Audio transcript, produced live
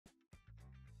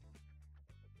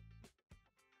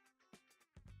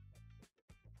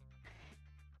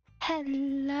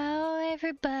Hello,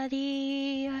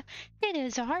 everybody. It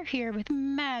is R here with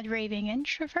Mad Raving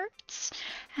Introverts,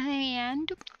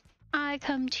 and I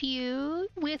come to you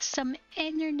with some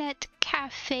internet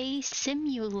cafe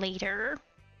simulator.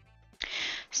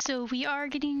 So we are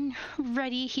getting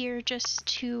ready here just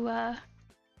to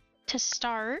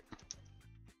start,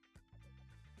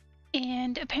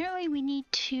 and apparently we need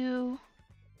to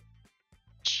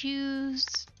choose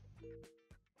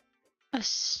a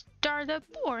startup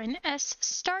or an S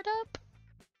startup.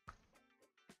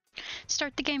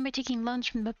 Start the game by taking loans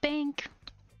from the bank.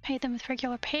 Pay them with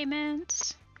regular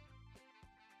payments.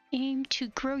 Aim to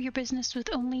grow your business with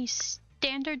only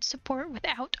standard support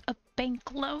without a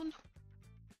bank loan.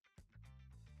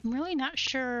 I'm really not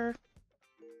sure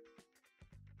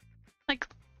like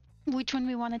which one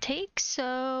we want to take,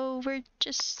 so we're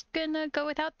just gonna go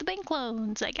without the bank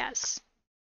loans, I guess.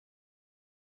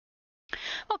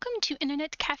 Welcome to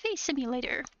Internet Cafe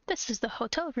Simulator. This is the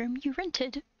hotel room you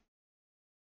rented.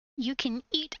 You can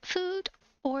eat food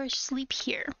or sleep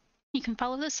here. You can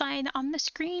follow the sign on the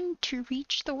screen to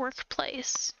reach the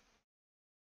workplace.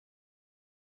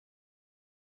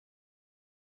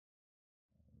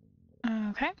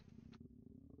 Okay.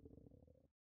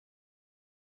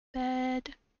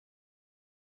 Bed.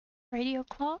 Radio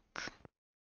clock.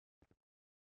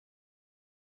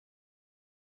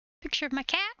 Picture of my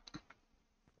cat.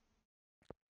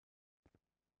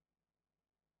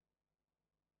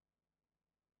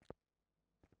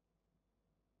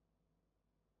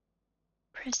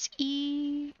 Press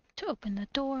E to open the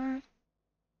door.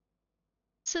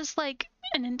 This is like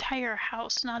an entire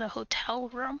house, not a hotel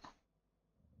room.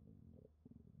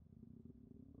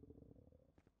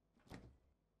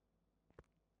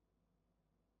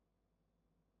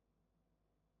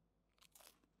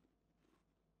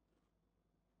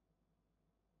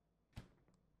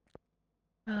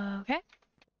 Okay.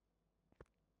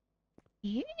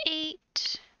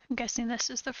 E8. I'm guessing this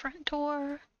is the front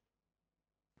door.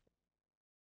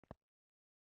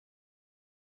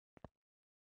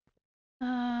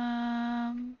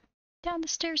 Down the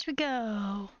stairs we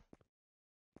go.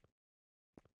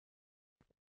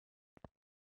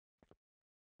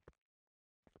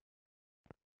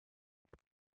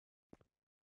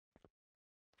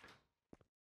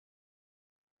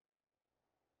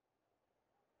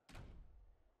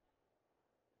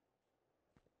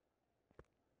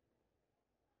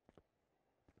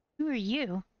 Who are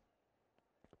you?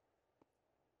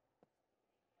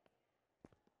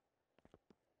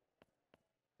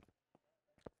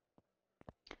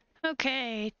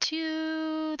 Okay,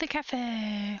 to the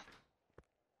cafe.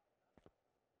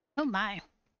 Oh my.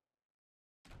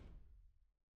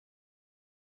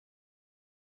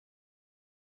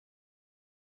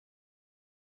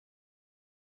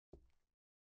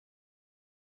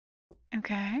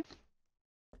 Okay.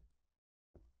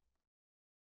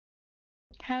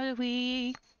 How do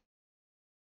we...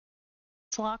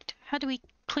 It's locked. How do we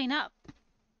clean up?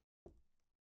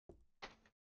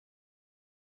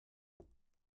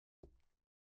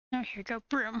 Oh, here you go,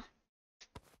 broom.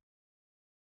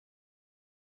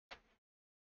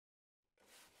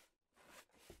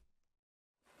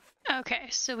 Okay,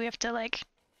 so we have to like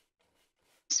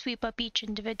sweep up each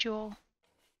individual.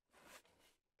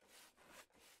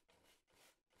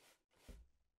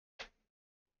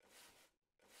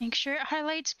 Make sure it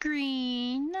highlights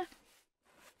green.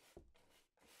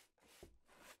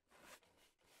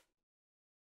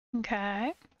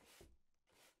 Okay.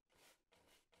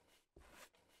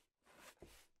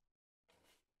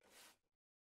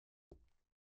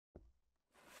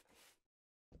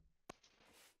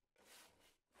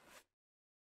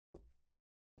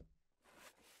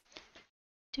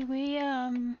 Do we,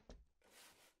 don't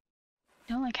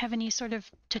like have any sort of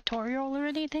tutorial or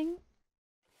anything?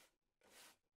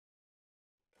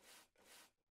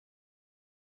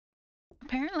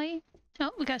 Apparently.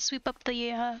 Oh, we gotta sweep up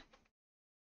the, Why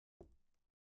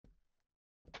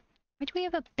do we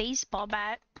have a baseball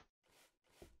bat?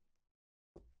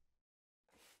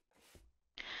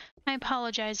 I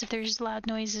apologize if there's loud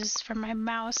noises from my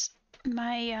mouse.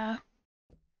 My,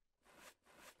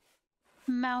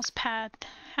 mouse pad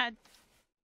had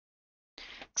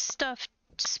stuff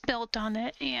spilt on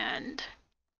it, and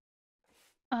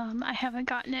I haven't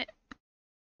gotten it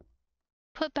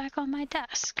put back on my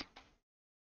desk.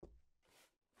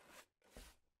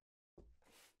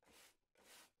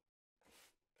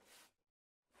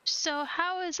 So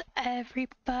how is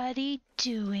everybody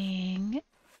doing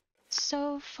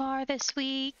so far this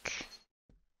week?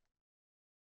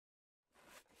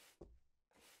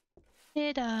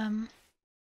 It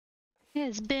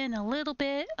has been a little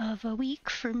bit of a week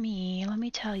for me, let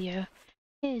me tell you.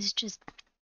 is just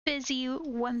busy,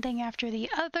 one thing after the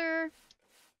other.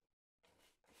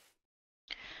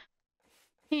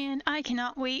 And I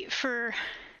cannot wait for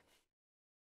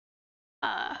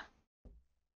I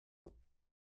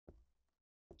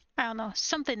don't know,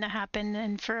 something to happen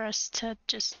and for us to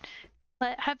just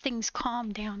have things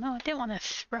calm down. Oh, I didn't want to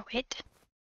throw it.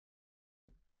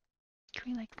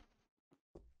 Can we like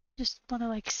just want to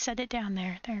like set it down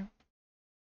there? There.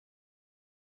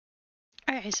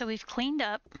 Okay, so we've cleaned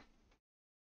up.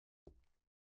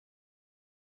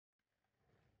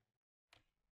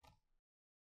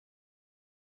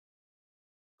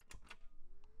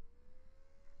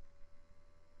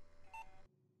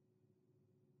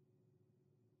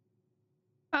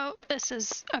 Oh, this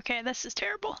is okay. This is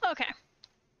terrible. Okay.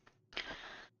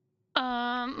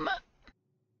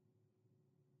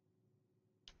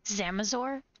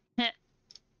 Zamazor?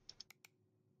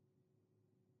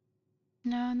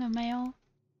 No, no mail.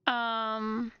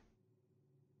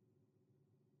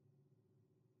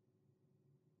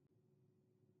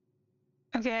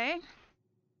 Okay.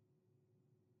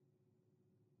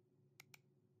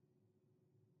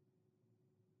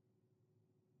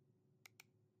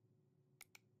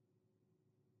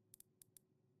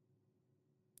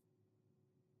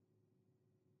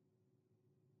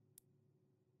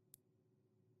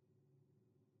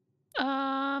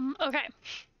 Okay.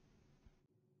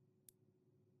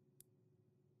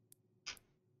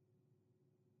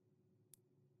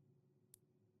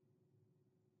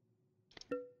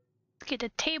 Get a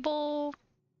table.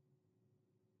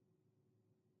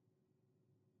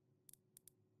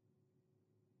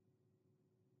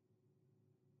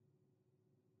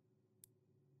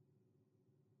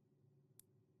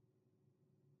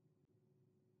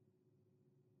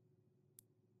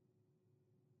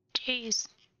 Jeez.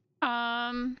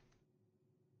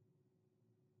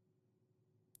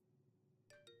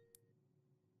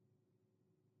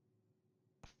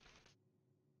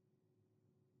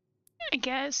 I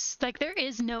guess like there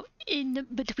is no in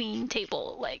between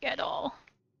table like at all.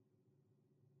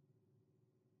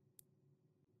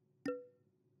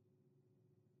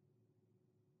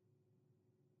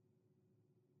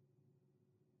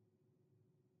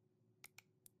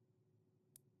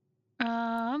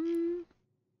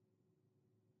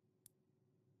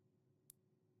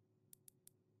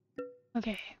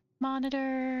 Okay.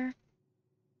 Monitor.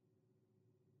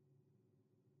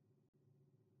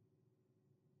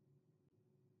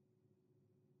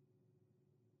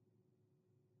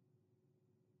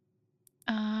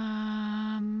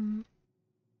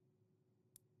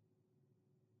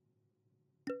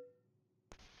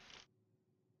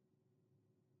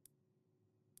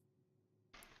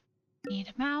 Need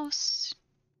a mouse.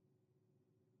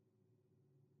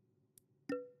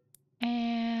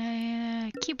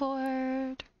 And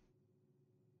keyboard.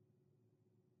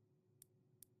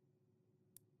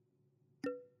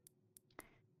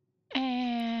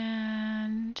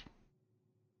 And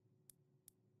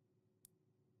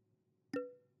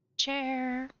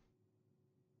chair.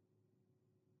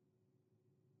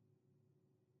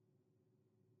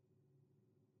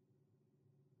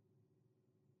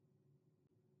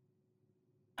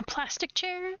 A plastic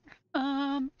chair?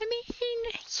 I mean,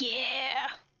 yeah.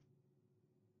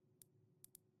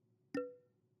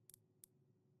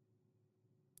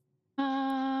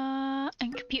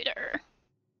 And computer.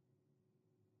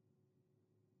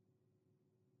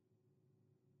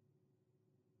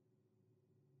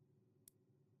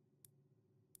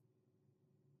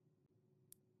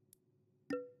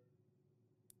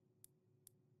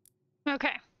 Okay.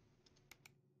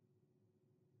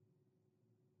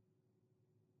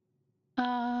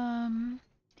 I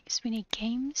guess we need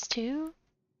games too.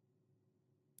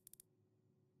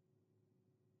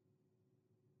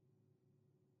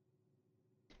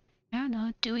 I don't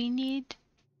know. Do we need?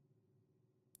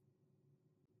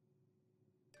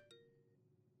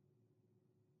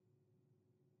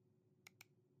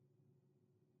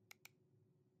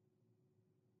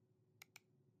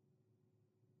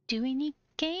 Do we need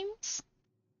games?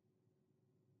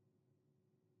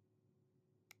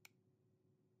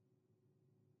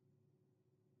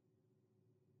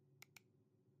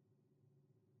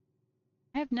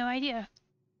 I have no idea.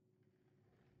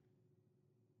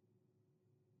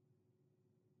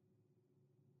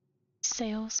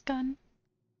 Sales gun.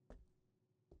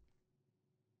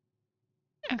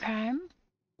 Okay.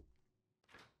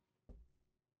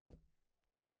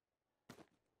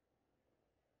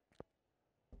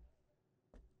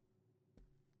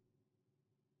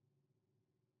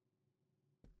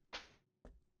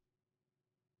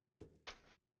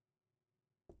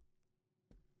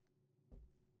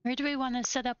 Where do we want to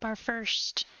set up our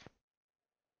first?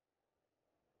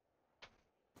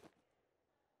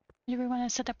 Do we want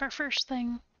to set up our first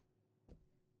thing?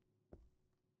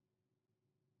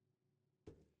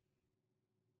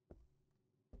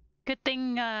 Good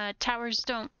thing towers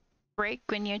don't break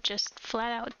when you just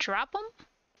flat out drop them.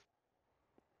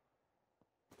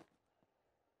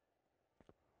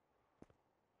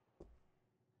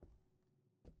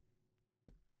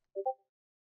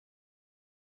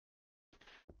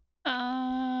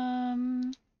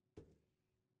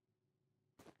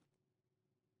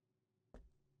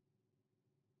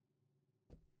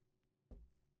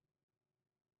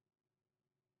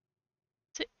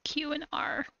 Is it Q and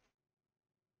R?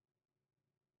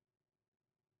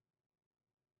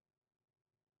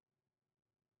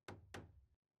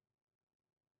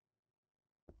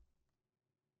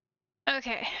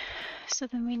 Okay, so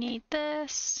then we need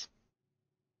this.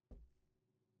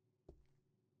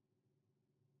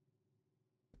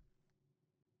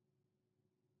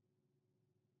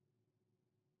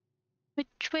 Which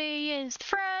way is the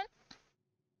front?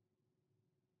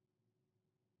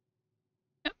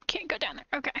 Nope, can't go down there.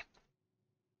 Okay.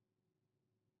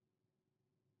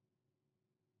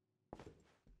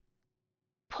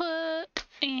 Put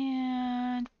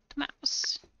and the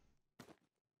mouse.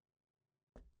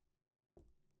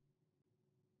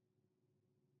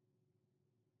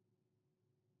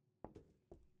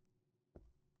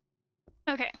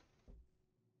 Okay.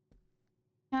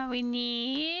 Now we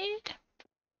need...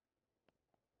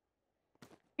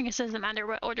 I guess it doesn't matter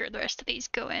what order the rest of these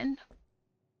go in.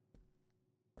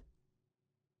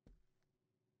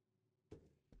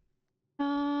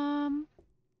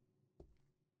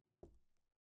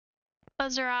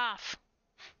 Buzzer off.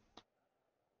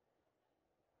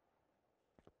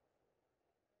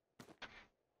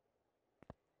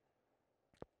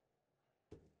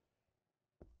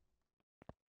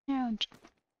 Now,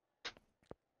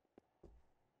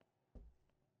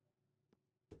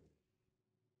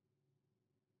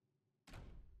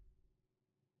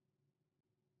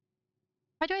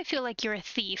 why do I feel like you're a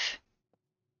thief?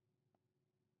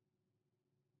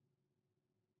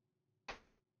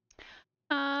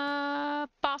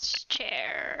 Boss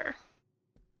chair.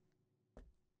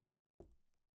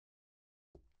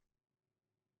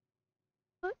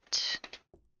 What?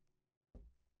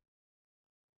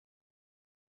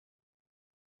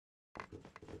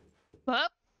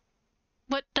 Whoop.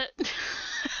 What the?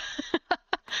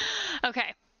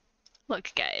 Okay.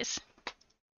 Look, guys.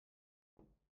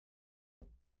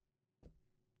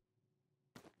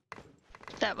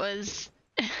 That was...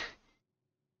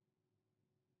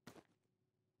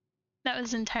 that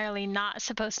was entirely not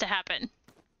supposed to happen.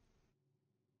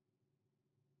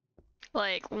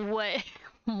 Like, what?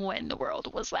 When the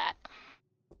world was that?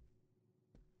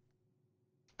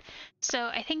 So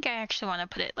I think I actually want to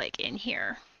put it like in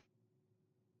here.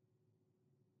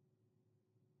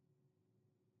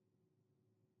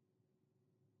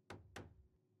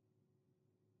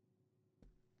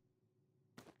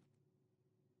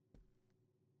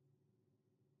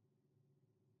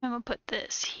 I'm gonna put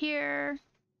this here.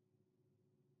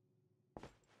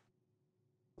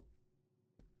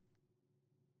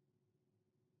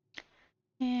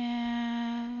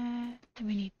 And then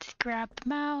we need to grab the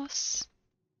mouse.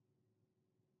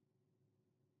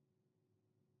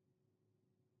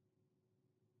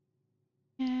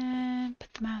 And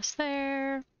put the mouse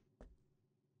there.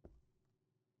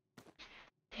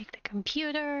 Take the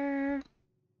computer.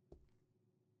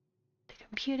 The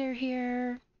computer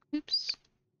here. Oops.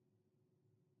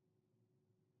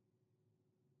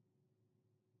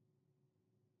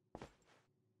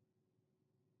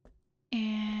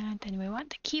 And then we want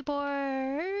the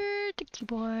keyboard. The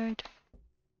keyboard.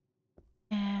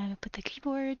 And put the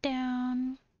keyboard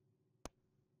down.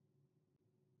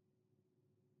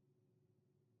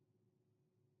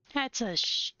 That's a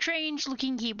strange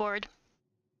looking keyboard.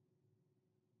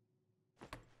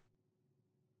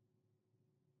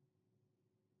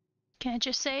 Can I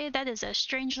just say that is a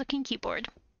strange looking keyboard?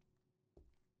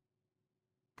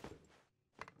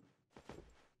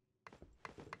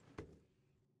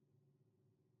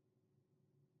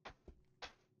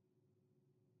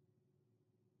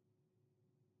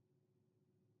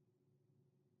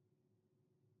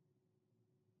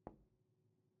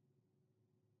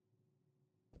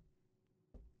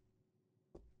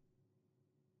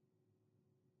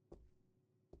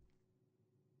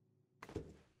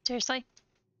 Seriously?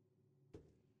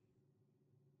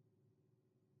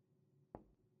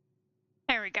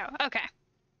 There we go. Okay.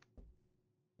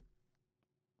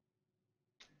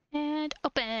 And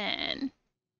open.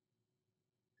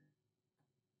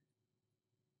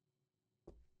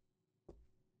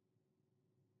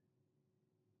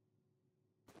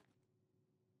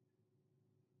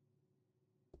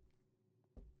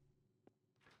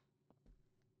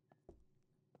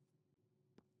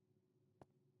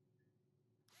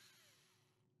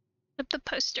 the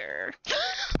poster.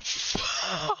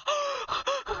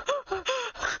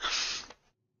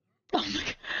 Oh my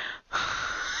god.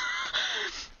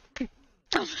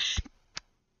 Oh my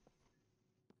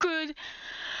good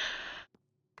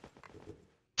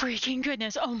freaking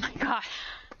goodness. Oh my god.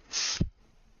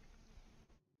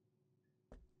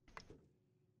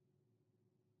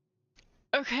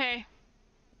 Okay.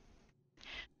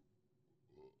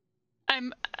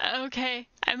 I'm okay.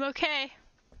 I'm okay.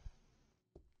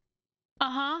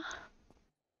 Uh-huh.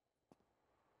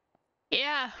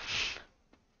 Yeah.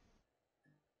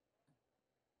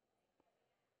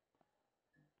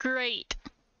 Great.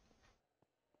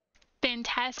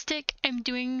 Fantastic. I'm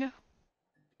doing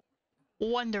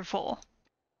wonderful.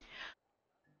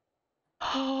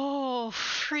 Oh,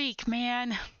 freak,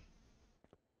 man.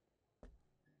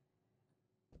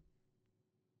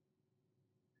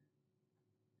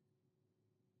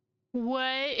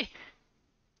 What?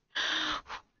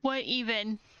 What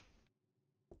even?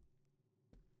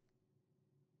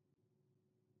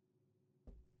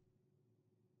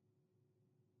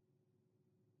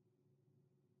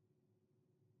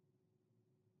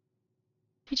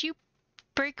 Did you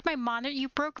break my monitor? You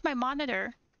broke my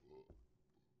monitor.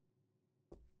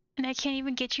 And I can't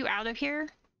even get you out of here?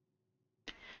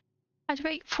 How do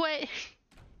I... What?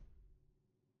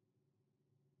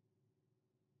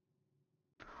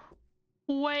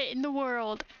 What in the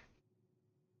world?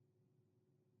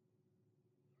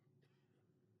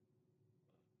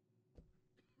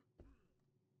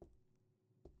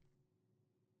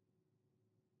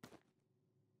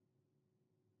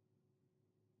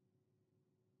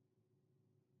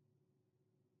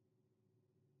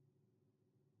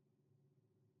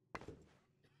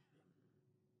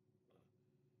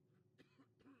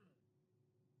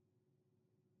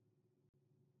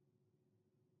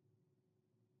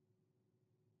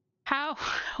 How?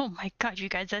 Oh my god, you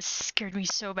guys, that scared me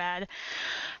so bad.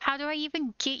 How do I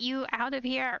even get you out of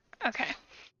here? Okay.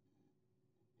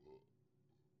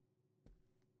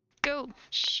 Go.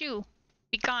 Shoo.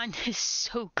 Be gone is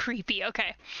so creepy.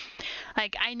 Okay.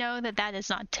 Like, I know that that is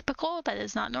not typical. That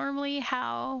is not normally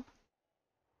how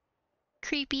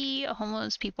creepy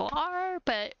homeless people are,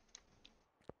 but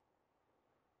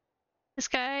this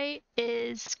guy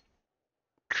is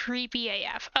creepy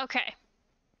AF. Okay.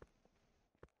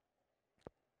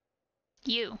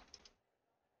 You.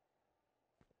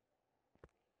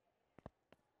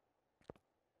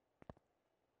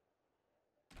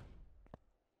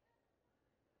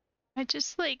 I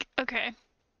just like, okay.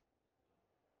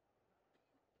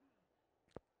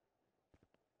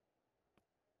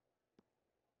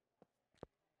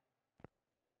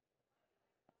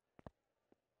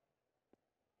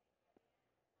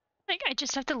 Like, I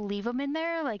just have to leave him in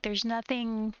there? Like, there's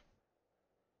nothing...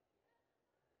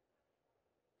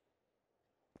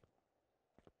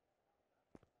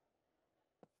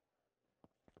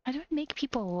 How do I make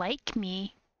people like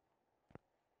me?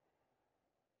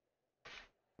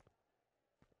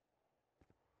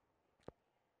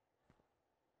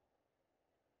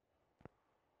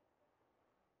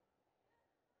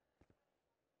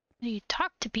 How do you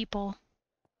talk to people?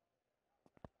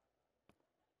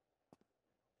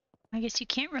 I guess you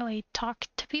can't really talk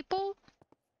to people?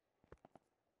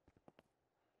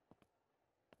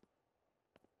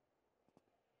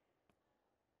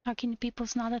 Talking to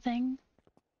people's not a thing?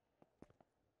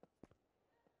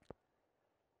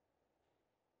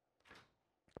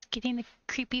 Getting the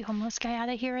creepy homeless guy out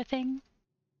of here a thing?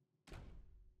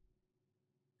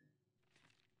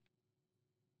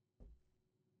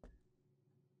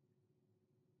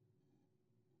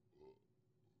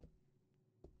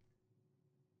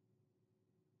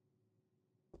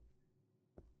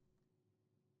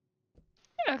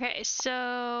 Okay,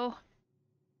 so...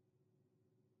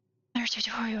 There's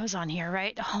tutorials on here,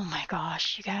 right? Oh my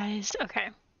gosh, you guys. Okay.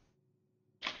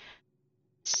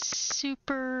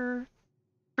 Super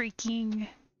freaking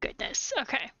goodness.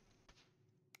 Okay.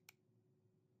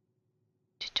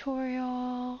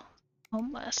 Tutorial.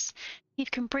 Homeless. You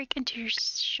can break into your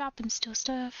shop and steal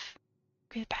stuff.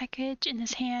 Get a package in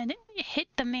his hand. Hit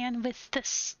the man with the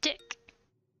stick.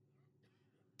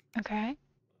 Okay.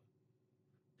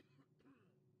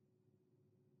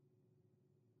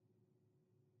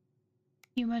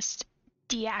 You must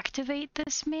deactivate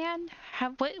this man?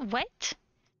 How, what? What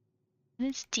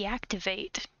is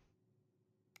deactivate?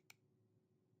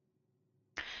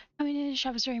 Coming into the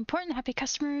shop is very important. Happy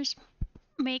customers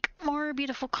make more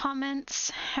beautiful comments.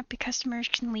 Happy customers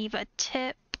can leave a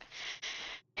tip.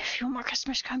 If you want more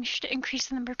customers to come, you should increase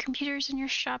the number of computers in your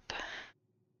shop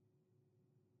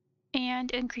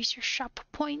and increase your shop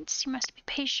points. You must be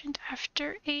patient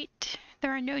after 8.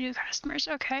 There are no new customers.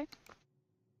 Okay.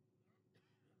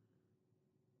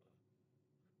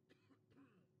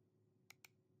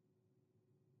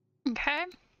 Okay.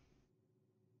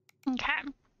 Okay.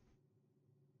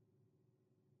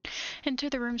 Enter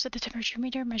the rooms with the temperature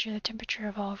meter, measure the temperature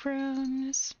of all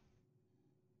rooms.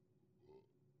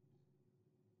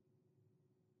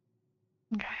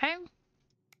 Okay.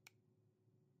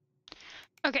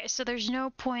 Okay, so there's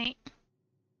no point.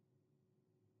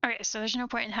 Okay, so there's no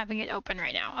point in having it open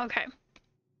right now. Okay.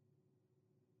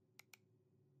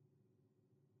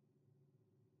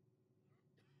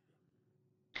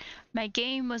 My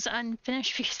game was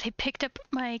unfinished because they picked up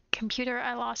my computer.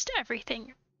 I lost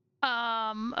everything.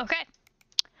 Okay.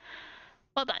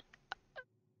 Well done.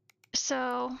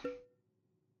 So,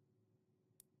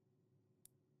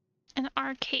 an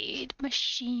arcade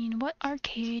machine. What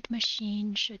arcade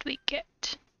machine should we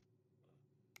get?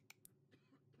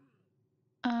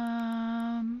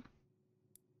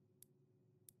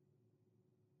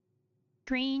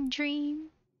 Green Dream.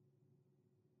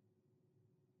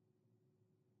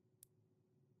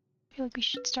 I feel like we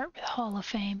should start with Hall of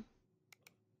Fame.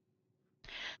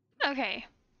 Okay.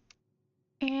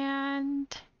 And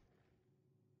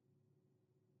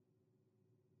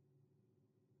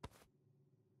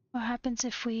what happens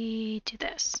if we do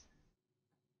this?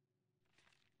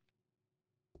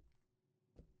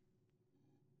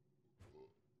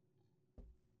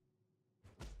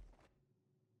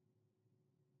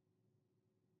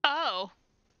 Oh.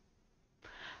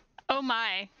 Oh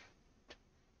my.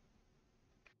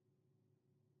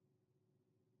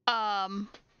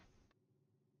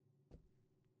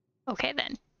 Okay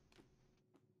then.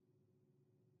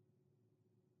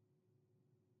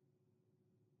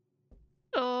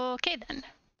 Okay then.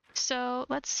 So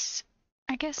let's,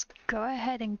 I guess, go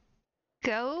ahead and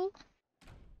go.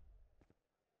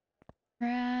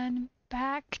 Run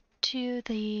back to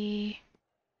the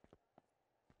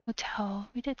hotel.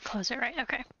 We did close it, right?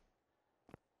 Okay.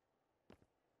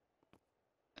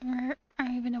 I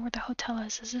don't even know where the hotel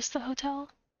is. Is this the hotel?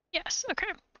 Yes, okay.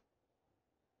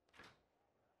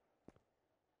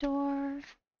 Door.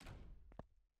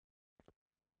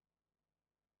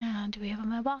 Do we have a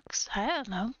mailbox? I don't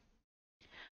know.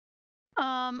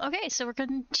 Okay, so we're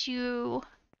going to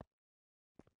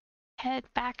head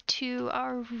back to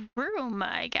our room,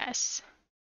 I guess.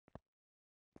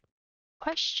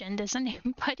 Question, does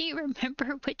anybody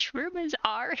remember which room is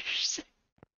ours?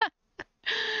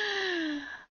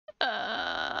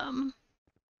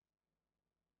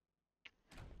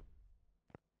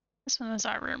 This one was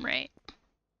our room, right?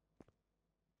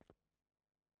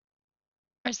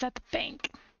 Or is that the bank?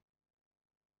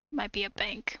 Might be a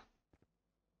bank.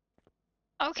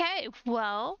 Okay,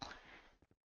 well,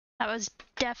 that was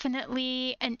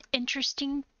definitely an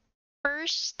interesting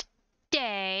first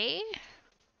day.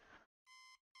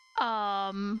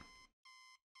 And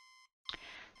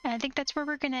I think that's where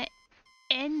we're gonna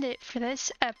end it for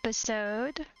this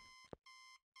episode.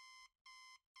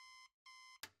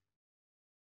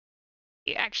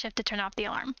 You actually have to turn off the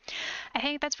alarm. I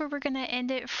think that's where we're gonna end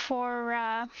it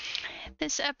for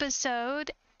this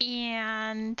episode,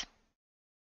 and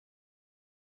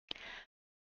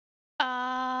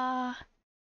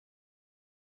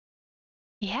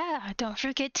yeah, don't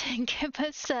forget to give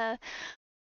us a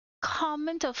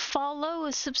comment, a follow,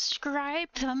 a subscribe,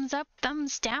 thumbs up,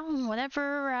 thumbs down,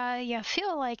 whatever you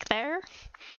feel like there.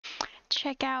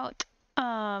 Check out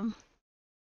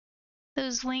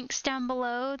those links down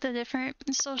below, the different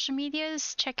social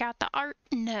medias. Check out the art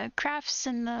and the crafts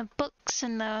and the books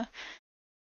and the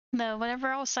whatever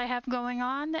else I have going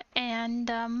on. And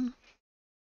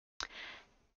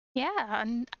yeah,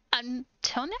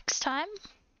 until next time.